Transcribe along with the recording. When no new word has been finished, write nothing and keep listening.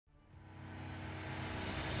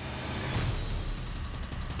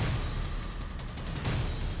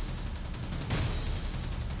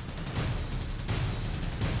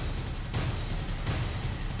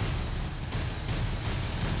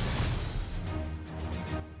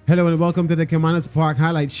Hello and welcome to the Caymanas Park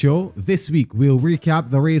Highlight Show. This week we'll recap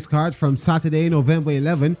the race card from Saturday, November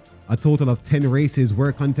 11. A total of 10 races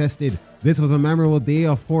were contested. This was a memorable day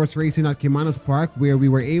of horse racing at Caymanas Park where we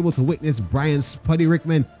were able to witness Brian Spuddy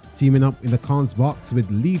Rickman teaming up in the comms box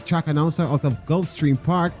with lead track announcer out of Gulfstream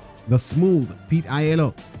Park, the smooth Pete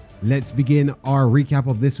Aiello. Let's begin our recap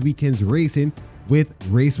of this weekend's racing with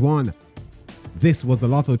race 1. This was the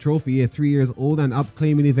Lotto Trophy, a 3 years old and up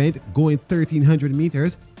claiming event going 1,300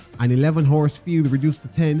 meters. An 11-horse field reduced to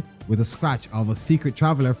 10 with a scratch of a secret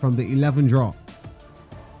traveler from the 11 draw.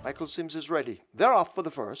 Michael Sims is ready. They're off for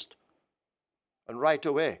the first. And right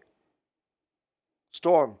away,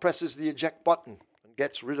 Storm presses the eject button and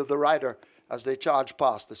gets rid of the rider as they charge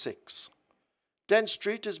past the 6. 10th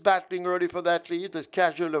Street is battling early for that lead. The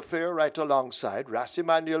Casual Affair right alongside.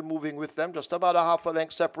 Manuel moving with them. Just about a half a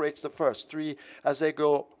length separates the first 3 as they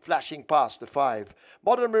go flashing past the 5.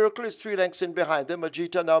 Modern Miracle is 3 lengths in behind them.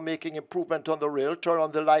 Ajita now making improvement on the rail. Turn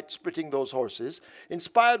on the light, splitting those horses.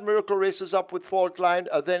 Inspired Miracle races up with Fault Line,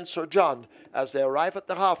 then Sir John as they arrive at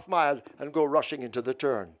the half mile and go rushing into the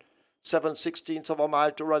turn. 7/16 of a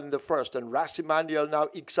mile to run in the first, and Manuel now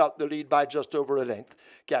ekes out the lead by just over a length.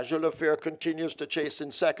 Casual Affair continues to chase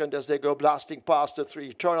in second as they go blasting past the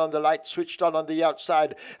 3. Turn on the light, switched on the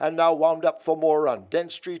outside, and now wound up for more run.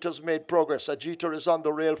 10th Street has made progress. Ajita is on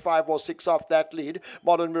the rail, 5 or 6 off that lead.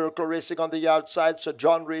 Modern Miracle racing on the outside. Sir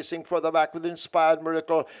John racing further back with Inspired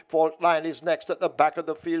Miracle. Fault Line is next at the back of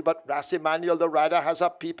the field, but Manuel, the rider, has a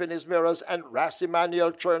peep in his mirrors, and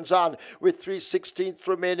Manuel turns on with 3/16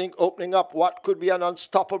 remaining, opening up what could be an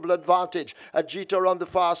unstoppable advantage. Ajita on the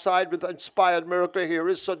far side with Inspired Miracle. Here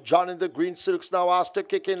is Sir John in the green silks now asked to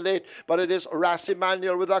kick in late, but it is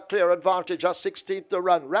Manuel with a clear advantage. A 16th to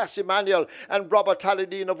run. Manuel and Robert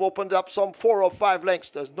Hallidine have opened up some 4 or 5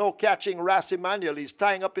 lengths. There's no catching Manuel. He's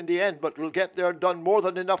tying up in the end, but will get there done more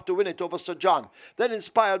than enough to win it over Sir John. Then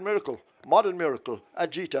Inspired Miracle, Modern Miracle,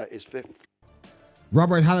 Ajita is 5th.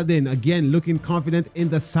 Robert Hallidine again looking confident in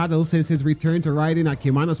the saddle since his return to riding at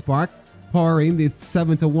Caymanas Park, powering the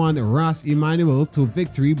 7-1 Ras Emmanuel to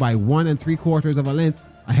victory by 1 3/4 of a length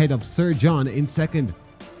ahead of Sir John in second.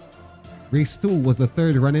 Race 2 was the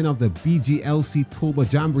third running of the BGLC Toba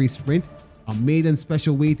Jamboree Sprint, a maiden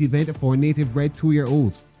special weight event for native bred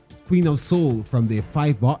 2-year-olds. Queen of Soul from the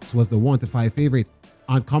 5 box was the 1-5 favorite.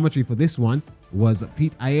 On commentary for this one was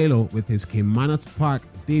Pete Aiello with his Caymanas Park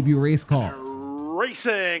debut race call.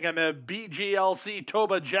 Racing in the BGLC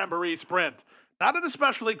Toba Jamboree Sprint. Not an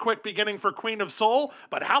especially quick beginning for Queen of Soul,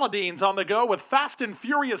 but Hallidine's on the go with Fast and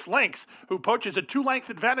Furious Lynx, who poaches a 2-length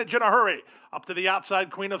advantage in a hurry. Up to the outside,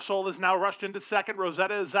 Queen of Soul is now rushed into second.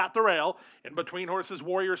 Rosetta is at the rail. In between horses,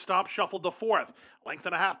 Warrior Stomp shuffled to 4th. Length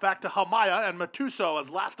and a half back to Hamaya and Matuso as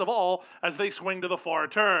last of all as they swing to the far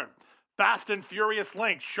turn. Fast and Furious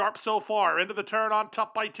Lynx, sharp so far. Into the turn on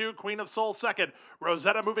top by 2. Queen of Soul second.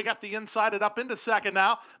 Rosetta moving up the inside and up into second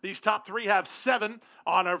now. These top 3 have 7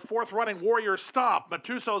 on our 4th running Warrior Stomp.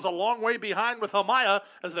 Matuso's a long way behind with Hamaya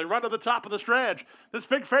as they run to the top of the stretch. This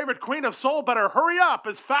big favorite Queen of Soul better hurry up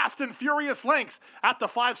as Fast and Furious Lynx at the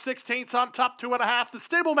 5/16 on top 2.5. The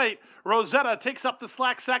stablemate Rosetta takes up the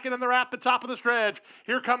slack second and they're at the top of the stretch.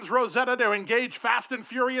 Here comes Rosetta to engage Fast and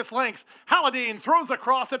Furious Lynx. Hallidine throws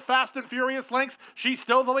across at Fast and Furious Lynx. She's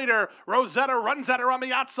still the leader. Rosetta runs at her on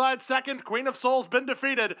the outside second. Queen of Soul's been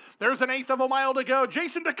defeated. There's an 1/8 of a mile to go.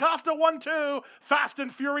 Jason DaCosta 1-2. Fast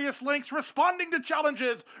and Furious Lynx responding to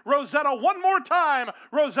challenges. Rosetta one more time.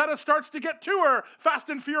 Rosetta starts to get to her. Fast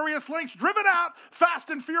and Furious Lynx driven out. Fast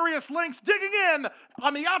and Furious Lynx digging in.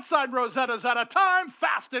 On the outside, Rosetta's out of time.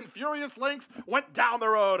 Fast and Furious Lynx went down the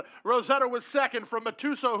road. Rosetta was second from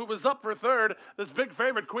Matuso, who was up for third. This big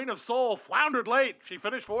favorite Queen of Soul floundered late. She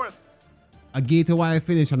finished 4th. A gate-to-wire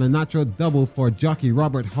finish on a natural double for jockey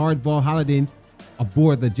Robert Hardball Hallidine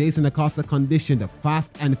aboard the Jason Acosta conditioned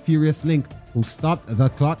Fast and Furious Lynx, who stopped the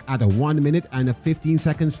clock at 1 minute and 15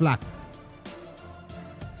 seconds flat.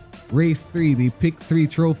 Race 3, the Pick 3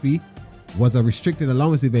 Trophy, was a restricted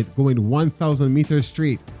allowance event going 1,000 meters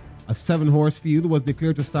straight. A 7-horse field was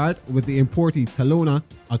declared to start with the importee Talona,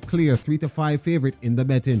 a clear 3-5 favorite in the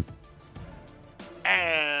betting.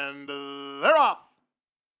 And they're off.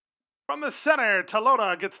 From the center,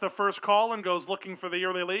 Talona gets the first call and goes looking for the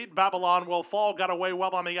early lead. Babylon Will Fall got away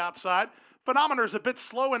well on the outside. Phenomenor's a bit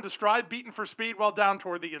slow into stride, beaten for speed well down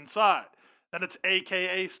toward the inside. Then it's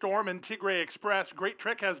AKA Storm and Tigray Express. Great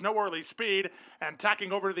Trick has no early speed, and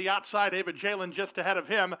tacking over to the outside, Ava Jalen just ahead of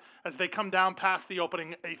him as they come down past the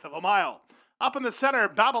opening 1/8 of a mile. Up in the center,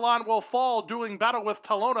 Babylon Will Fall doing battle with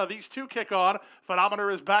Talona. These two kick on.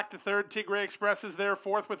 Phenometer is back to third. Tigre Express is there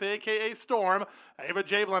fourth with AKA Storm. Ava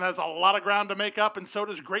Javelin has a lot of ground to make up, and so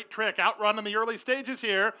does Great Trick. Outrun in the early stages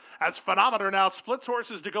here as Phenometer now splits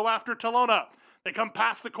horses to go after Talona. They come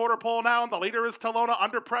past the quarter pole now, and the leader is Talona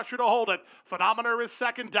under pressure to hold it. Phenomener is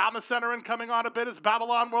second down the center, and coming on a bit as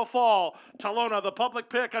Babylon Will Fall. Talona, the public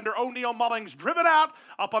pick under O'Neill Mullings, driven out.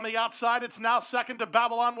 Up on the outside, it's now second to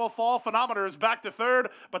Babylon Will Fall. Phenomener is back to third,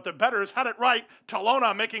 but the bettors had it right.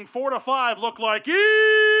 Talona making 4 to 5 look like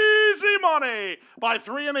easy money by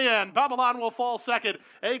 3 in the end. Babylon Will Fall second.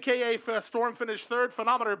 AKA Storm finished third.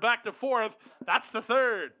 Phenomener back to fourth. That's the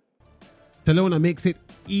third. Talona makes it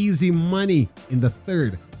easy money in the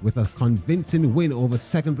third with a convincing win over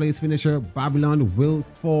second place finisher Babylon Will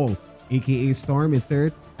Fall, aka Storm in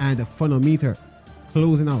third, and Phonometer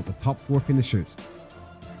closing out the top 4 finishers.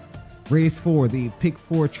 Race 4, the Pick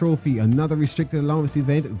 4 Trophy, another restricted allowance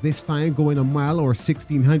event, this time going a mile or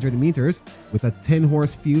 1,600 meters with a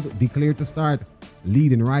 10-horse field declared to start.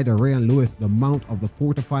 Leading rider Ryan Lewis, the mount of the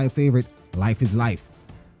 4 to 5 favorite Life is Life.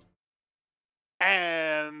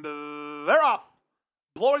 And they're off.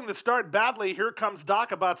 Blowing the start badly, here comes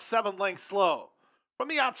Doc about 7 lengths slow. From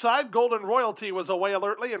the outside, Golden Royalty was away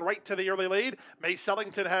alertly and right to the early lead. May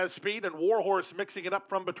Sellington has speed and Warhorse mixing it up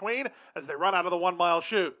from between as they run out of the 1-mile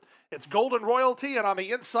chute. It's Golden Royalty, and on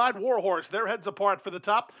the inside, Warhorse. Their heads apart for the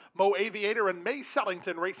top. Mo Aviator and May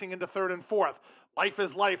Sellington racing into third and fourth. Life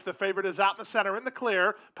is Life, the favorite, is out in the center in the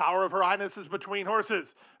clear. Power of Her Highness is between horses.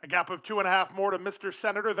 A gap of 2.5 more to Mr.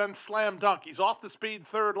 Senator, then Slam Dunk. He's off the speed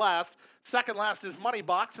third last. Second last is Money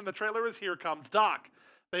Box, and the trailer is Here Comes Doc.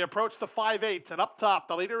 They approach the 5/8, and up top,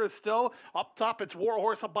 the leader is still up top. It's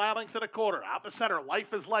Warhorse, a by length and a quarter. Out the center,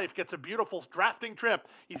 Life is Life gets a beautiful drafting trip.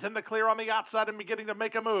 He's in the clear on the outside and beginning to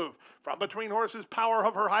make a move. From between horses, Power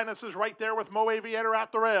of Her Highness is right there with Mo Aviator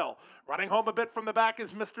at the rail. Running home a bit from the back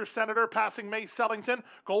is Mr. Senator, passing May Sellington.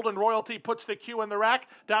 Golden Royalty puts the cue in the rack.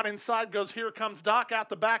 Down inside goes Here Comes Doc. At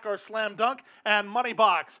the back are Slam Dunk and Money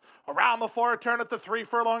Box. Around the far turn at the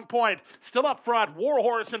 3-furlong point. Still up front,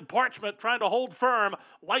 Warhorse and Parchment trying to hold firm.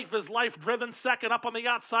 Life is Life driven second. Up on the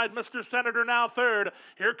outside, Mr. Senator now third.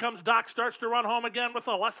 Here comes Doc, starts to run home again with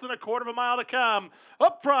less than a quarter of a mile to come.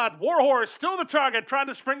 Up front, Warhorse still the target, trying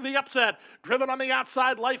to spring the upset. Driven on the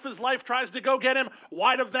outside, Life is Life tries to go get him.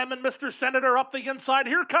 Wide of them and Mr. Senator up the inside.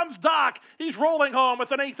 Here comes Doc. He's rolling home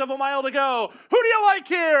with 1/8 of a mile to go. Who do you like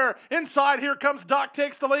here? Inside, Here Comes Doc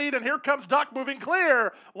takes the lead, and Here Comes Doc moving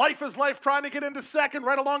clear. Life is Life trying to get into second,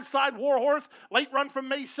 right alongside Warhorse. Late run from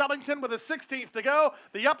May Sellington with a 16th to go.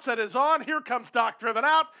 The upset is on. Here comes Doc driven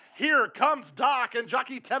out. Here comes Doc and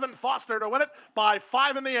jockey Tevin Foster to win it by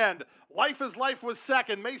 5 in the end. Life is Life was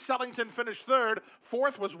second. May Sellington finished third.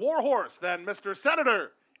 Fourth was Warhorse. Then Mr.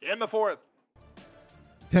 Senator in the fourth.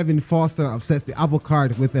 Tevin Foster upsets the apple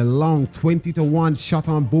cart with a long 20-1 shot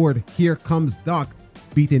on board. Here Comes Doc,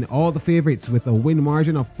 beating all the favorites with a win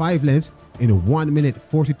margin of 5 lengths in 1 minute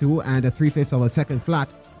 42 and a 3/5 of a second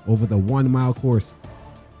flat over the 1-mile course.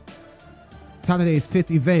 Saturday's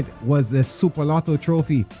 5th event was the Super Lotto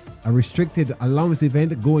Trophy, a restricted allowance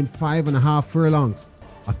event going 5.5 furlongs.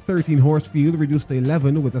 A 13-horse field reduced to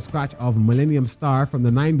 11 with a scratch of Millennium Star from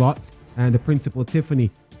the 9 bots and the Principal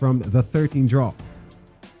Tiffany from the 13 draw.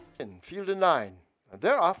 Field of 9, and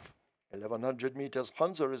they're off. 1,100 meters.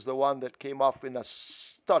 Hunza is the one that came off in a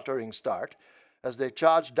stuttering start. As they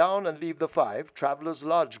charge down and leave the 5, Traveller's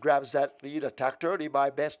Lodge grabs that lead, attacked early by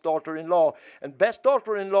Best Daughter-in-Law. And Best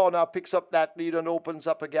Daughter-in-Law now picks up that lead and opens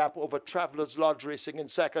up a gap over Traveller's Lodge racing in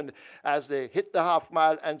second as they hit the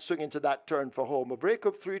half-mile and swing into that turn for home. A break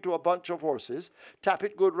of 3 to a bunch of horses. Tap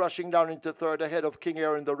It Good rushing down into third ahead of King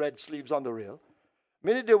Air in the red sleeves on the rail.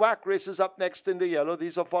 Minnie de Wack races up next in the yellow.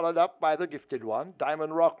 These are followed up by the Gifted One.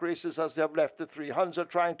 Diamond Rock races as they have left the 3. Hunza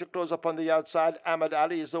trying to close up on the outside. Ahmed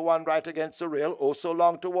Ali is the one right against the rail. Oh, so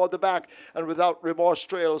long toward the back and without remorse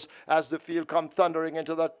trails as the field come thundering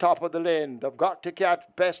into the top of the lane. They've got to catch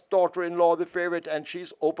Best Daughter-in-Law, the favorite, and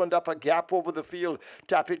she's opened up a gap over the field.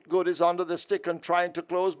 Tap It Good is under the stick and trying to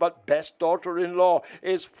close, but Best Daughter-in-Law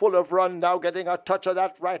is full of run, now getting a touch of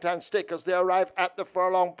that right-hand stick as they arrive at the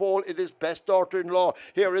furlong pole. It is Best Daughter-in-Law.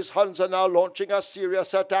 Here is Hunza now launching a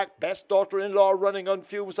serious attack. Best Daughter-in-Law running on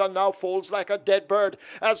fumes and now folds like a dead bird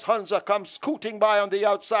as Hunza comes scooting by on the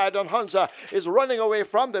outside, and Hunza is running away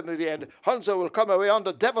from them in the end. Hunza will come away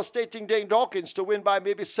under devastating Dane Dawkins to win by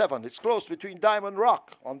maybe 7. It's close between Diamond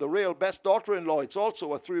Rock on the rail, Best Daughter-in-Law. It's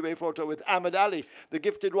also a 3-way photo with Ahmed Ali, the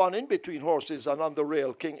Gifted One, in between horses, and on the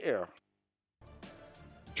rail, King Air.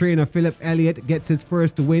 Trainer Philip Elliott gets his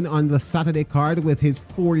first win on the Saturday card with his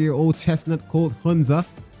 4-year-old chestnut colt Hunza.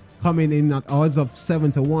 coming in at odds of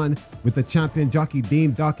 7-1 with the champion jockey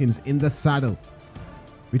Dane Dawkins in the saddle.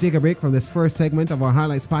 We take a break from this first segment of our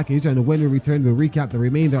highlights package, and when we return, we'll recap the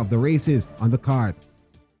remainder of the races on the card.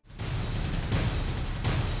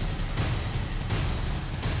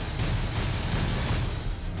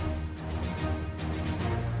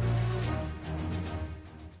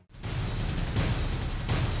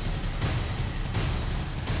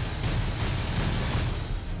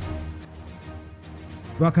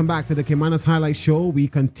 Welcome back to the Caymanas Highlight Show. We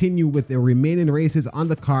continue with the remaining races on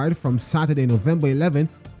the card from Saturday, November 11,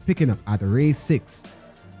 picking up at race 6.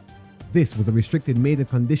 This was a restricted maiden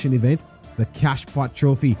condition event, the Cash Pot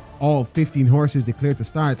Trophy. All 15 horses declared to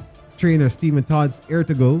start. Trainer Stephen Todd's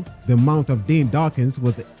Ertugrul, the mount of Dane Dawkins,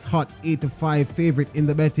 was the hot 8-5 favorite in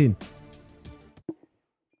the betting.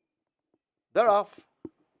 They're off.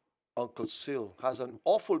 Uncle Sil has an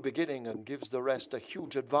awful beginning and gives the rest a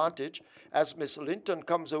huge advantage as Miss Linton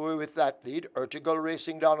comes away with that lead. Ertugrul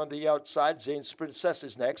racing down on the outside. Zane's Princess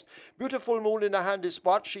is next. Beautiful Moon in a handy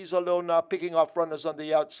spot. She's alone now, picking off runners on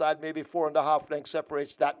the outside. Maybe 4.5 lengths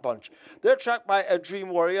separates that bunch. They're tracked by a Dream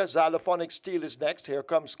Warrior. Xylophonic Steel is next. Here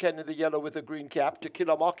comes Ken in the yellow with a green cap. To Kill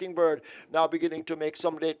a Mockingbird now beginning to make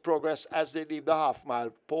some late progress as they leave the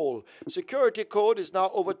half-mile pole. Security Code is now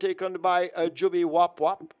overtaken by a Juby Wap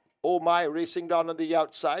Wap. Oh My racing down on the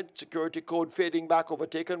outside. Security Code fading back,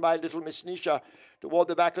 overtaken by Little Miss Nisha. Toward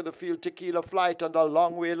the back of the field, Tequila Flight, and a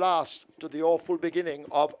long way last to the awful beginning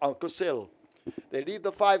of Uncle Sil. They leave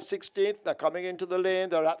the 5/16th. They're coming into the lane.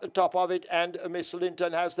 They're at the top of it, and Miss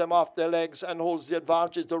Linton has them off their legs and holds the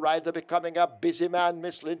advantage. The rider becoming a busy man.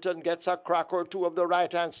 Miss Linton gets a crack or two of the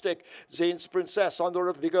right-hand stick. Zane's Princess under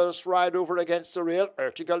a vigorous ride over against the rail.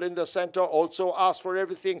 Ertugrul in the center also asks for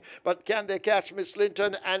everything, but can they catch Miss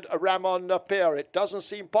Linton and Ramon pair? It doesn't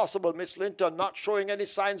seem possible. Miss Linton not showing any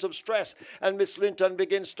signs of stress, and Miss Linton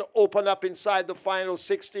begins to open up inside the final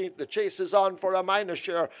 16th. The chase is on for a minor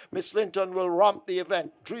share. Miss Linton will romp the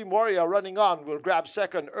event. Dream Warrior running on will grab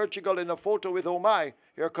second. Ertugrul in a photo with Oh My.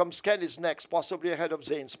 Here comes Ken is next, possibly ahead of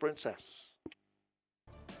Zane's Princess.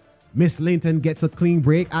 Miss Linton gets a clean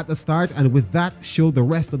break at the start, and with that showed the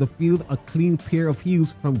rest of the field a clean pair of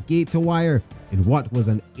heels from gate to wire in what was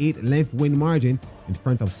an 8-length win margin in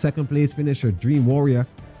front of second place finisher Dream Warrior.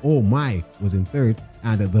 Oh My was in third,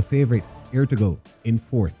 and the favorite Ertugrul in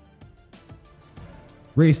fourth.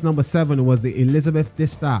 Race number 7 was the Elizabeth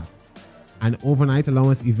Distaff, an overnight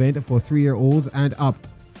allowance event for 3-year-olds and up,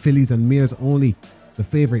 fillies and mares only. The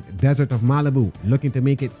favorite, Desert of Malibu, looking to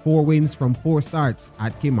make it 4 wins from 4 starts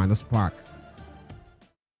at Caymanas Park.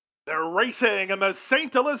 They're racing in the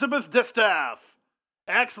St. Elizabeth Distaff.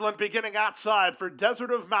 Excellent beginning outside for Desert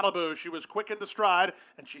of Malibu. She was quick into stride,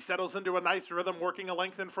 and she settles into a nice rhythm, working a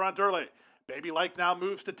length in front early. Baby Like now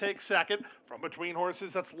moves to take second. From between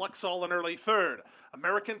horses, that's Luxol in early third.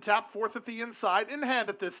 American Tap fourth at the inside, in hand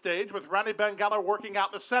at this stage, with Rani Bengala working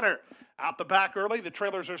out the center. Out the back early, the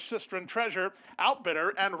trailers are Sister and Treasure,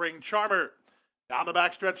 Outbidder, and Ring Charmer. Down the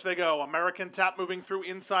backstretch they go. American Tap moving through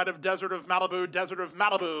inside of Desert of Malibu. Desert of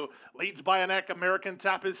Malibu leads by a neck. American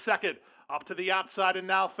Tap is second. Up to the outside and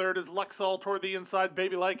now third is Luxol toward the inside.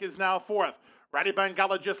 Baby Like is now fourth. Rani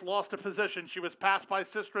Bengala just lost a position. She was passed by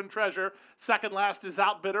Sister and Treasure. Second last is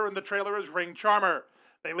Outbidder, and the trailer is Ring Charmer.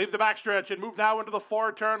 They leave the backstretch and move now into the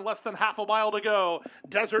far turn, less than half a mile to go.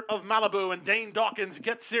 Desert of Malibu and Dane Dawkins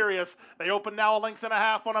get serious. They open now a length and a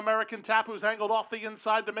half on American Tap, who's angled off the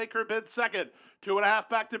inside to make her bid second. 2.5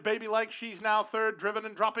 back to Baby Like. She's now third. Driven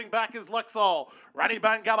and dropping back is Luxol. Rani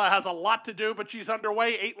Bengala has a lot to do, but she's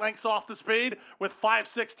underway. 8 lengths off the speed with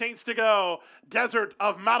 5/16 to go. Desert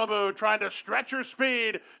of Malibu trying to stretch her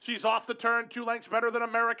speed. She's off the turn, 2 lengths better than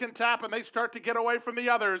American Tap, and they start to get away from the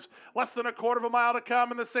others. Less than a quarter of a mile to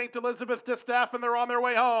come in the St. Elizabeth Distaff, and they're on their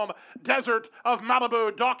way home. Desert of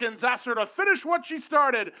Malibu. Dawkins asked her to finish what she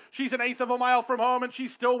started. She's 1/8 of a mile from home, and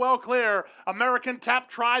she's still well clear. American Tap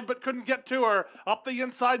tried but couldn't get to her. Up the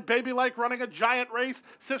inside, Baby Like running a giant race.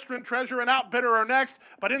 Sister and Treasure and Outbidder are next,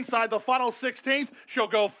 but inside the final 16th, she'll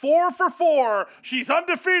go 4 for 4. She's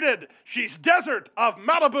undefeated. She's Desert of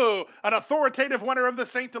Malibu, an authoritative winner of the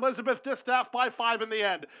St. Elizabeth Distaff by 5 in the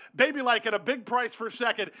end. Baby Like at a big price for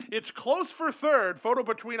second. It's close for third. Photo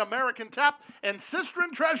between American Tap and Sister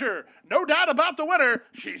and Treasure. No doubt about the winner.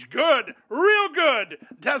 She's good, real good.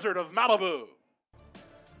 Desert of Malibu.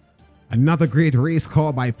 Another great race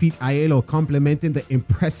call by Pete Aiello, complementing the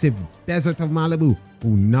impressive Desert of Malibu,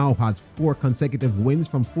 who now has 4 consecutive wins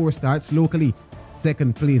from 4 starts locally.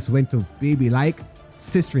 Second place went to Baby Like,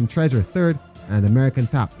 Sister and Treasure third, and American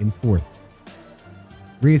Tap in fourth.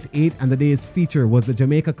 Race 8 and the day's feature was the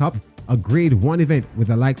Jamaica Cup, a Grade 1 event with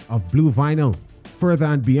the likes of Blue Vinyl, Further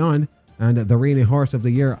and Beyond, and the reigning horse of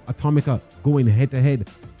the year, Atomica, going head-to-head.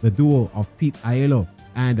 The duo of Pete Aiello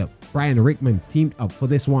and Brian Rickman teamed up for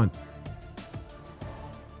this one.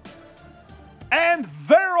 And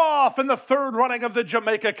they're off in the third running of the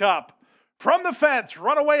Jamaica Cup. From the fence,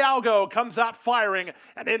 Runaway Algo comes out firing,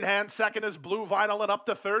 and in hand second is Blue Vinyl, and up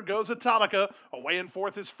to third goes Atomica. Away in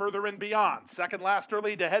fourth is Further and Beyond. Second last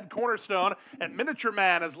early to head Cornerstone, and Miniature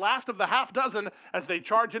Man is last of the half dozen as they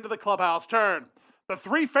charge into the clubhouse turn. The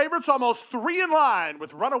three favorites almost three in line,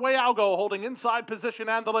 with Runaway Algo holding inside position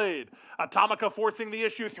and the lead. Atomica forcing the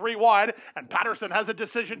issue three wide, and Patterson has a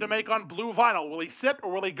decision to make on Blue Vinyl. Will he sit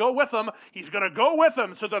or will he go with them? He's going to go with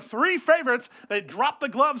them. So the three favorites, they drop the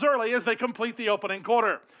gloves early as they complete the opening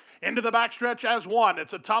quarter. Into the backstretch as one.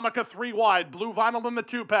 It's Atomica three wide, Blue Vinyl in the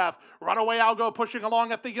two-path. Runaway Algo pushing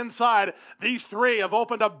along at the inside. These three have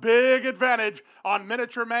opened a big advantage on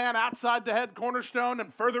Miniature Man outside to head Cornerstone,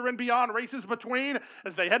 and Further and Beyond races between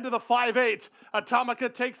as they head to the 5/8.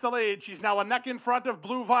 Atomica takes the lead. She's now a neck in front of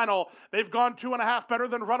Blue Vinyl. They've gone 2.5 better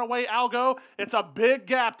than Runaway Algo. It's a big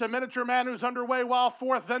gap to Miniature Man, who's underway while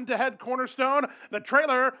fourth, then to head Cornerstone. The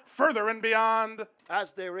trailer, Further and Beyond.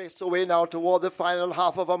 As they race away now toward the final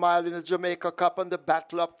half of a mile in the Jamaica Cup, and the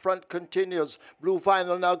battle up front continues. Blue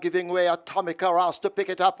Vinyl now giving way. Atomica asked to pick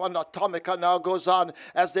it up, and Atomica now goes on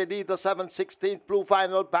as they lead the 7/16. Blue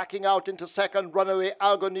Vinyl backing out into second. Runaway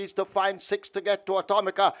Algo needs to find 6 to get to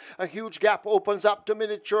Atomica. A huge gap opens up to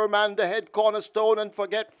Miniature Man to head Cornerstone, and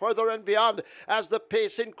forget Further and Beyond as the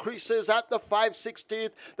pace increases at the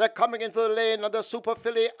 5/16. They're coming into the lane, and the Super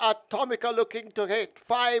Filly Atomica looking to hit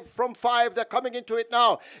 5 from 5. They're coming into it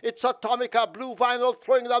now. It's Atomica. Blue Vinyl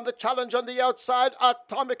throwing down the challenge on the outside.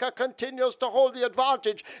 Atomica continues to hold the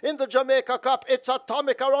advantage in the Jamaica Cup. It's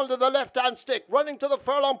Atomica under the left-hand stick, running to the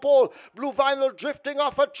furlong pole. Blue Vinyl drifting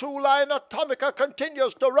off a true line. Atomica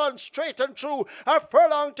continues to run straight and true. A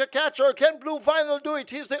furlong to catch her. Can Blue Vinyl do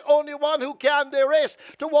it? He's the only one who can. They race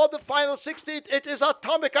toward the final 16th. It is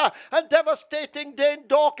Atomica, and devastating Dane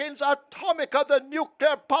Dawkins. Atomica, the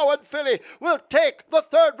nuclear-powered filly, will take the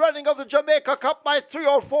third running of the Jamaica Cup by 3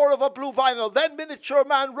 or 4 of a Blue Vinyl. Then Miniature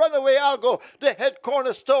Man, Runaway Algo, the head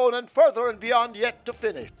Cornerstone, and Further and Beyond yet to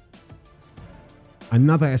finish.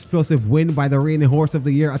 Another explosive win by the reigning horse of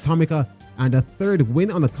the year, Atomica, and a third win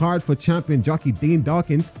on the card for champion jockey Dane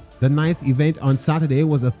Dawkins. The 9th event on Saturday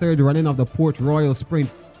was the third running of the Port Royal Sprint,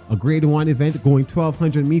 a Grade 1 event going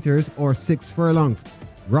 1,200 meters or 6 furlongs.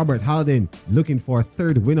 Robert Haldane looking for a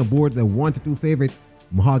third win aboard the 1-2 favorite,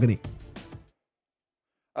 Mahogany.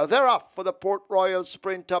 They're off for the Port Royal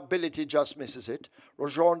Sprint. Ability just misses it.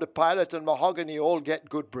 Rojon the Pilot and Mahogany all get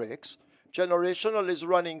good breaks. Generational is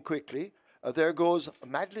running quickly. There goes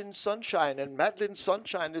Madeline Sunshine, and Madeline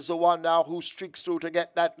Sunshine is the one now who streaks through to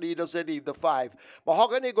get that lead as they leave the 5.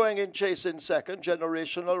 Mahogany going in chase in second.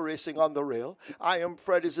 Generational racing on the rail. I Am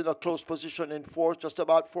Fred is in a close position in fourth, just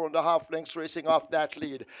about 4.5 lengths racing off that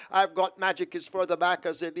lead. I've Got Magic is further back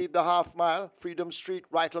as they leave the half mile. Freedom Street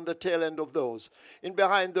right on the tail end of those. In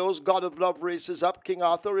behind those, God of Love races up. King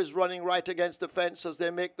Arthur is running right against the fence as they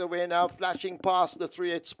make their way now, flashing past the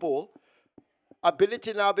 3/8 pole.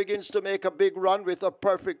 Ability now begins to make a big run with a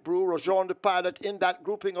Perfect Brew. Rojon the Pilot in that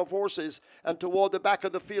grouping of horses, and toward the back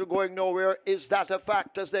of the field going nowhere. Is that a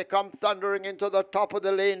fact as they come thundering into the top of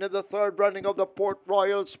the lane in the third running of the Port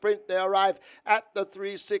Royal Sprint? They arrive at the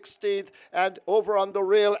 3/16th and over on the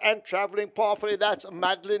rail and traveling powerfully. That's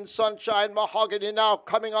Madeline Sunshine. Mahogany now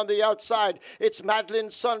coming on the outside. It's Madeline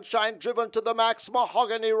Sunshine driven to the max.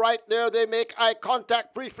 Mahogany right there. They make eye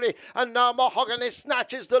contact briefly, and now Mahogany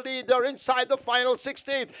snatches the lead. They're inside the final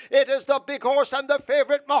 16th. It is the big horse and the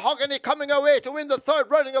favorite Mahogany coming away to win the third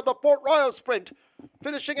running of the Port Royal Sprint.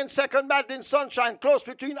 Finishing in second, Madeline Sunshine. Close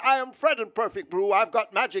between I Am Fred and Perfect Brew. I've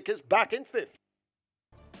Got Magic is back in 5th.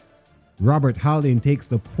 Robert Haldane takes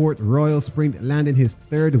the Port Royal Sprint, landing his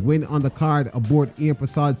third win on the card aboard Ian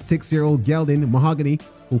Prasad's 6-year-old gelding, Mahogany,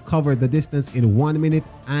 who covered the distance in 1 minute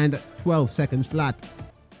and 12 seconds flat.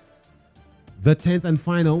 The 10th and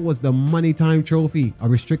final was the Money Time Trophy, a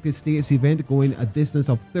restricted stakes event going a distance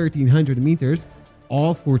of 1,300 meters.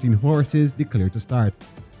 All 14 horses declared to start,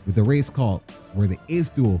 with the race call where the Ace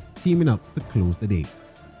Duo teaming up to close the day.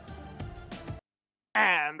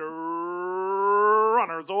 And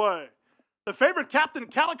runners away. The favorite Captain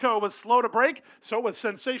Calico was slow to break, so was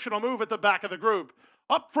Sensational Move at the back of the group.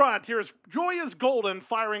 Up front, here's Joy is Golden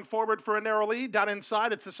firing forward for a narrow lead. Down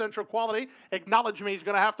inside, it's Essential Quality. Acknowledge Me is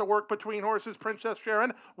going to have to work between horses. Princess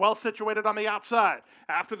Sharon, well situated on the outside.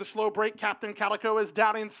 After the slow break, Captain Calico is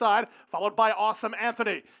down inside, followed by Awesome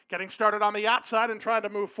Anthony. Getting started on the outside and trying to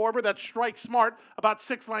move forward. That's Strike Smart, about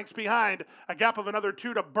 6 lengths behind. A gap of another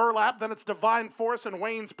 2 to Burlap. Then it's Divine Force and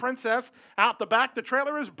Wayne's Princess. Out the back, the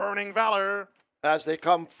trailer is Burning Valor. As they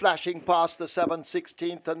come flashing past the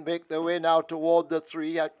 7/16th and make their way now toward the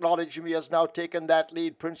 3. Acknowledge Me has now taken that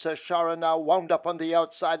lead. Princess Sharon now wound up on the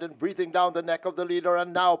outside and breathing down the neck of the leader.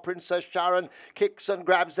 And now Princess Sharon kicks and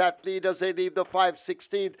grabs that lead as they leave the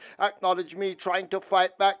 5/16th. Acknowledge Me trying to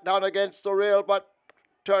fight back down against the rail, but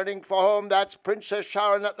turning for home, that's Princess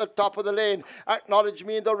Sharon at the top of the lane. Acknowledge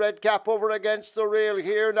Me in the red cap over against the rail.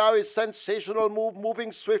 Here now is Sensational Move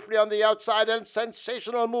moving swiftly on the outside, and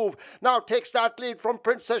Sensational Move now takes that lead from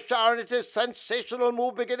Princess Sharon. It is Sensational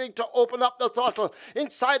Move beginning to open up the throttle.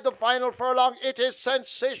 Inside the final furlong, it is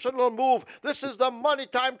Sensational Move. This is the Money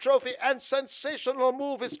Time Trophy, and Sensational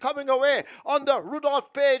Move is coming away under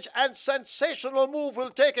Rudolph Page, and Sensational Move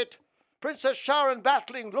will take it. Princess Sharon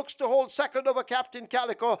battling, looks to hold second over Captain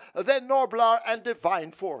Calico, then Norblar and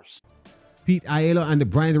Divine Force. Pete Aiello and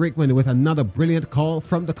Brian Rickman with another brilliant call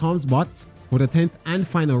from the comms bots for the 10th and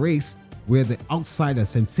final race, where the outsider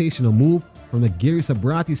Sensational Move from the Gary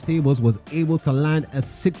Sabrati stables was able to land a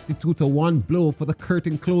 62-1 blow for the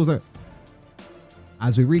curtain closer.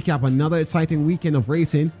 As we recap another exciting weekend of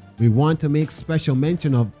racing, we want to make special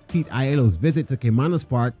mention of Pete Aiello's visit to Caymanas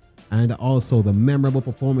Park and also the memorable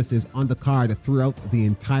performances on the card throughout the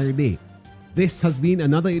entire day. This has been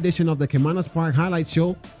another edition of the Caymanas Park Highlight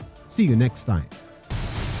Show. See you next time.